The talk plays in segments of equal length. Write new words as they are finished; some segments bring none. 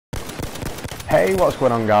Hey, what's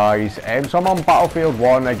going on guys? So I'm on Battlefield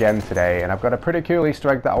 1 again today, and I've got a pretty cool Easter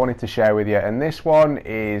egg that I wanted to share with you, and this one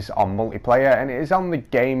is on multiplayer and it is on the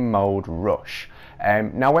game mode Rush.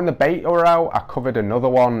 Now when the beta were out, I covered another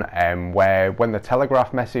one where when the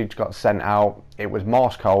telegraph message got sent out, it was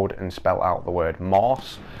Morse code and spelt out the word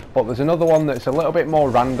Morse. But there's another one that's a little bit more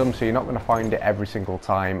random, so you're not going to find it every single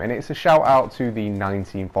time, and it's a shout out to the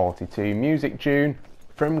 1942 music tune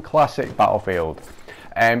from classic Battlefield.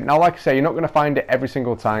 Now like I say, you're not going to find it every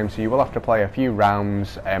single time, so you will have to play a few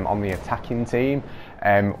rounds on the attacking team.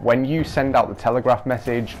 When you send out the telegraph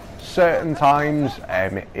message, certain times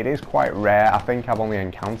it is quite rare. I think I've only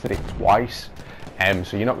encountered it twice,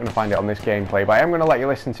 so you're not going to find it on this gameplay, but I am going to let you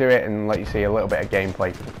listen to it and let you see a little bit of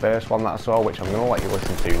gameplay for the first one that I saw, which I'm going to let you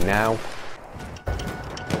listen to now.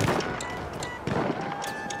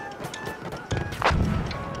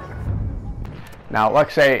 Now, like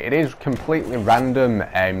I say, it is completely random.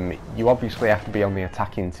 You obviously have to be on the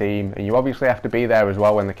attacking team, and you obviously have to be there as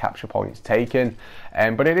well when the capture point's taken.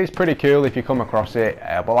 But it is pretty cool if you come across it.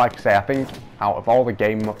 But like I say, I think out of all the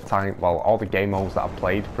game all the game modes that I've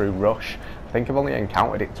played through Rush, I think I've only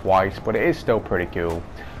encountered it twice, but it is still pretty cool.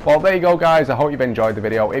 Well, there you go guys, I hope you've enjoyed the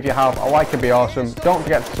video. If you have, a like would be awesome. Don't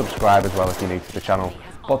forget to subscribe as well if you're new to the channel.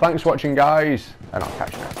 Well, thanks for watching guys, and I'll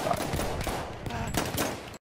catch you next time.